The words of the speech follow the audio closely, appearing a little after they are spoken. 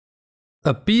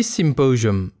A peace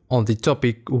symposium on the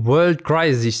topic World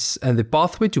Crisis and the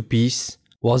Pathway to Peace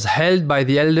was held by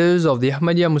the elders of the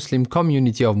Ahmadiyya Muslim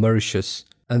community of Mauritius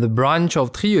and the branch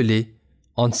of Triolet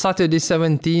on Saturday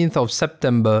 17th of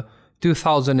September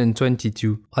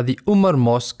 2022 at the Umar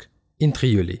Mosque in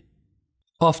Triolet.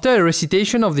 After a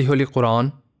recitation of the Holy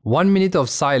Quran, 1 minute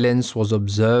of silence was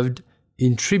observed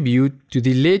in tribute to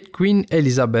the late Queen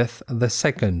Elizabeth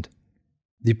II.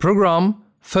 The program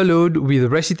followed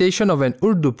with recitation of an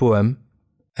Urdu poem,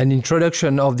 an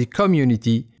introduction of the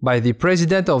community by the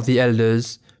President of the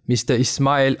Elders, Mr.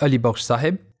 Ismail Ali Bakhsh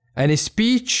Sahib, and a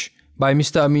speech by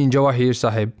Mr. Amin Jawahir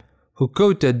Sahib, who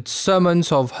quoted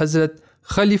sermons of Hazrat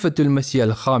Khalifatul Masih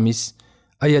al-Khamis,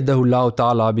 Ayyadahullah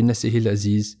Ta'ala bin Nasihil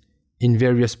Aziz, in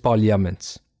various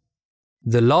parliaments.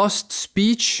 The last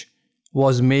speech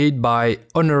was made by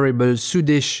Honorable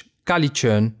Sudesh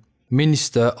Kalichurn,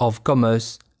 Minister of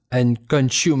Commerce and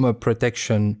Consumer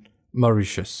Protection,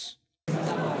 Mauritius.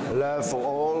 Love for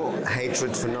all,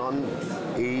 hatred for none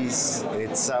is in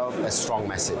itself a strong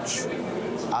message.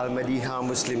 Ahmadiyya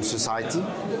Muslim Society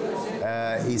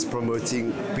is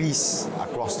promoting peace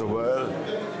across the world,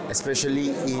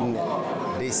 especially in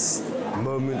this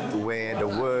moment where the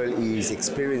world is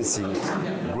experiencing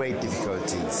great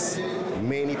difficulties.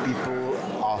 Many people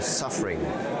are suffering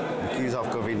because of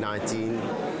COVID-19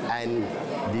 and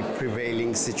the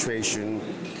prevailing situation,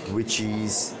 which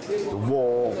is the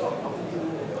war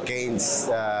against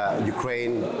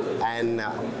Ukraine and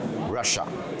Russia.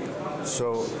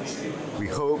 So we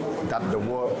hope that the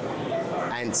war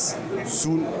ends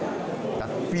soon, that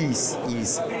peace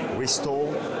is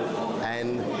restored,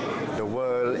 and the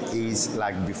world is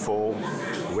like before,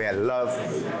 where love,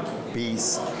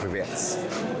 peace prevails.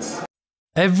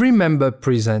 Every member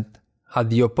present had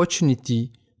the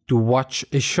opportunity to watch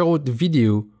a short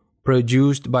video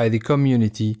produced by the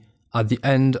community at the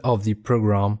end of the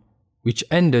program, which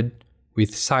ended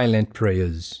with silent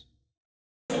prayers.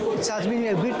 It has been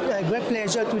a great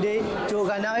pleasure today to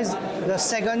organize the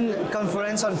second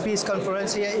conference on peace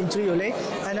conference here in Triolet,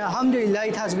 and alhamdulillah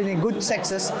it has been a good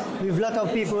success with a lot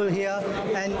of people here,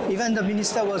 and even the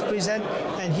minister was present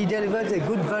and he delivered a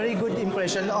very good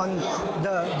impression on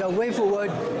the way forward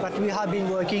that we have been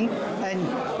working, and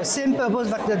the same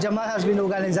purpose that the Jamaat has been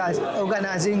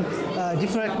organizing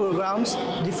different programs,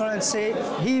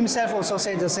 he himself also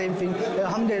said the same thing.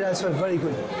 Alhamdulillah, it's very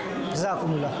good.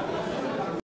 Jazakumullah.